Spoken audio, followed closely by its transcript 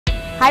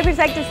Hi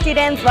prospective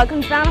students,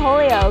 welcome to Mount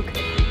Holyoke.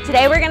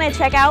 Today we're going to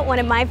check out one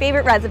of my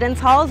favorite residence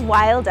halls,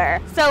 Wilder.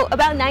 So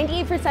about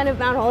 98% of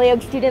Mount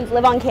Holyoke students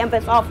live on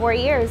campus all 4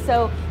 years,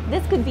 so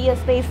this could be a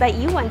space that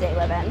you one day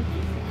live in.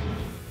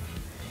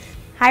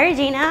 Hi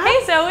Regina.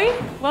 Hey Zoe,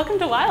 welcome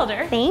to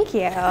Wilder. Thank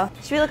you.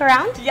 Should we look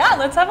around? Yeah,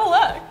 let's have a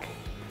look.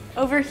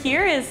 Over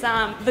here is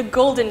the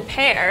golden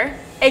pear,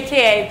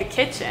 aka the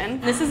kitchen.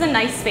 This is a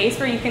nice space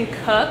where you can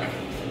cook.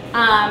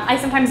 I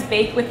sometimes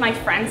bake with my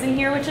friends in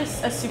here, which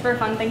is a super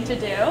fun thing to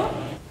do.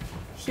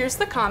 Here's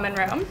the common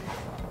room,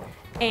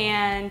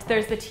 and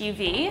there's the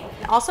TV.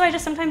 Also, I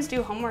just sometimes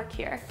do homework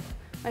here.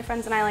 My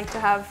friends and I like to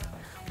have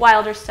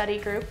Wilder study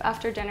group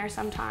after dinner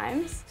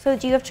sometimes. So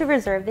do you have to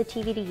reserve the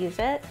TV to use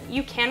it?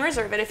 You can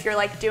reserve it if you're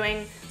like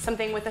doing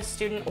something with a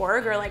student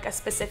org or like a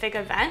specific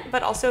event,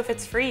 but also if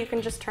it's free, you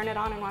can just turn it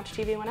on and watch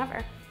TV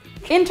whenever.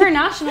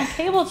 International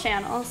cable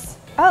channels.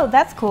 Oh,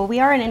 that's cool. We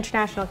are an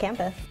international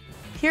campus.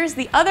 Here's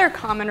the other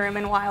common room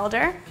in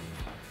Wilder,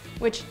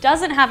 which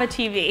doesn't have a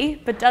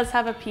TV, but does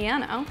have a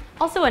piano.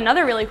 Also,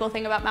 another really cool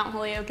thing about Mount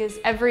Holyoke is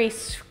every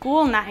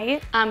school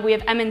night, we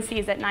have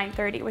M&Cs at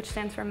 9:30, which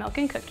stands for milk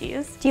and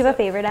cookies. Do you have a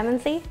favorite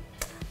M&C?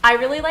 I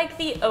really like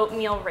the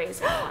oatmeal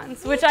raisin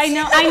ones, which I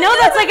know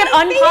that's like an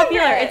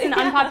unpopular, it's an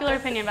unpopular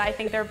opinion, but I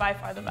think they're by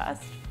far the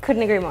best.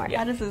 Couldn't agree more. Yeah.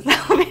 How does this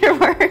elevator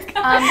work?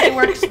 It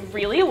works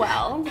really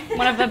well.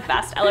 One of the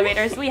best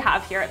elevators we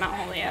have here at Mount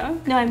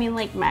Holyoke. No, I mean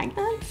like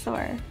magnets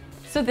or?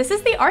 So this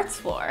is the arts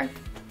floor,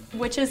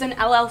 which is an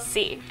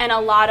LLC, and a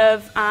lot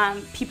of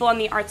people on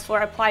the arts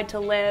floor applied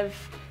to live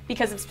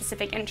because of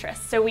specific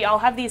interests. So we all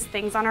have these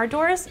things on our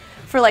doors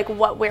for like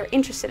what we're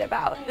interested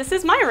about. This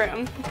is my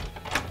room.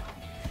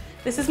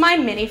 This is my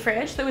mini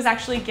fridge that was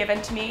actually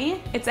given to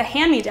me. It's a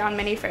hand-me-down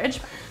mini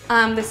fridge.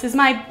 This is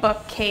my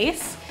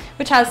bookcase,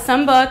 which has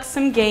some books,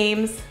 some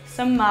games,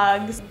 some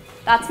mugs.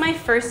 That's my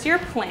first year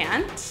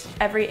plant.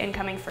 Every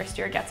incoming first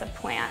year gets a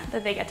plant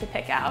that they get to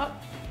pick out.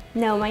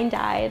 No, mine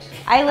died.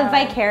 I live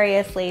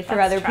vicariously through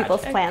other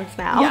people's plants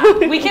now.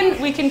 Yeah, we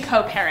can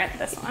co-parent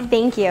this one.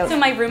 Thank you. So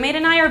my roommate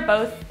and I are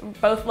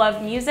both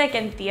love music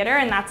and theater,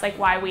 and that's like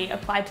why we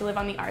applied to live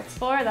on the arts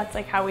floor. That's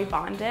like how we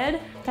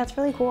bonded. That's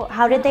really cool.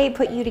 How did they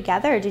put you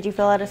together? Did you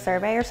fill out a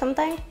survey or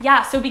something?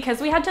 Yeah, so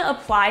because we had to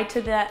apply to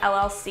the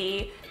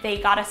LLC, they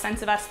got a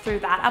sense of us through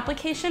that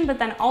application, but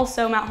then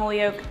also Mount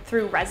Holyoke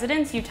through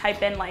residence, you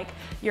type in like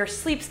your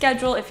sleep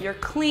schedule, if you're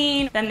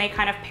clean, then they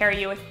kind of pair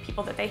you with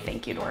people that they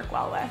think you'd work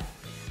well with.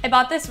 I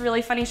bought this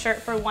really funny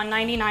shirt for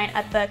 $1.99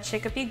 at the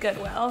Chicopee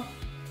Goodwill.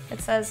 It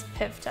says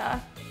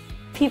PIVTA.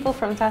 People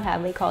from South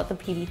Hadley call it the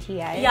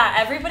PBTA. Yeah,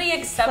 everybody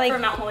except for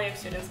Mount Holyoke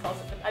students calls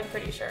it, I'm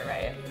pretty sure,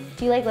 right?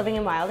 Do you like living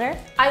in Wilder?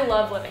 I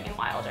love living in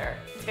Wilder.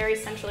 It's very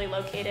centrally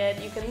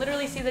located. You can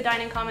literally see the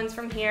dining commons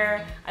from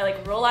here. I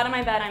like roll out of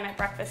my bed, I'm at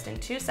breakfast in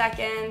 2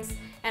 seconds,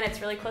 and it's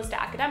really close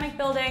to academic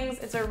buildings.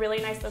 It's a really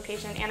nice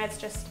location, and it's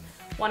just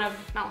one of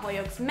Mount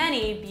Holyoke's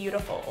many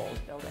beautiful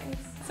old buildings.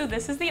 So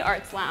this is the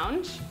Arts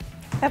Lounge.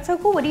 That's so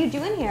cool. What do you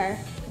do in here?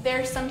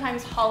 There's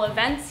sometimes hall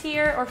events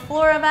here or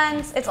floor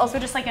events. It's also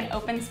just like an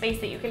open space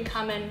that you can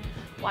come and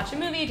watch a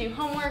movie, do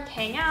homework,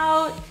 hang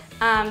out.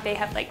 They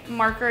have like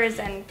markers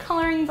and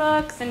coloring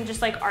books and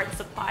just like art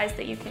supplies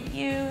that you can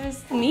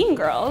use. Mean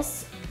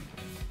Girls.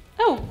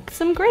 Oh,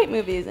 some great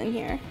movies in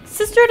here.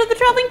 Sister to the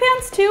Traveling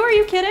Pants too, are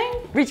you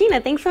kidding?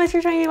 Regina, thanks so much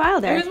for showing me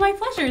Wilder. It was my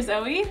pleasure,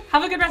 Zoe.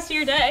 Have a good rest of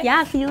your day.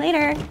 Yeah, see you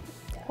later.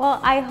 Well,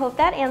 I hope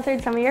that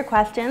answered some of your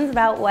questions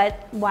about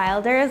what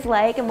Wilder is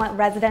like and what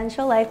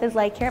residential life is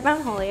like here at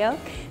Mount Holyoke.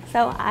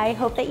 So I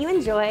hope that you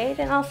enjoyed,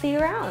 and I'll see you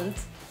around.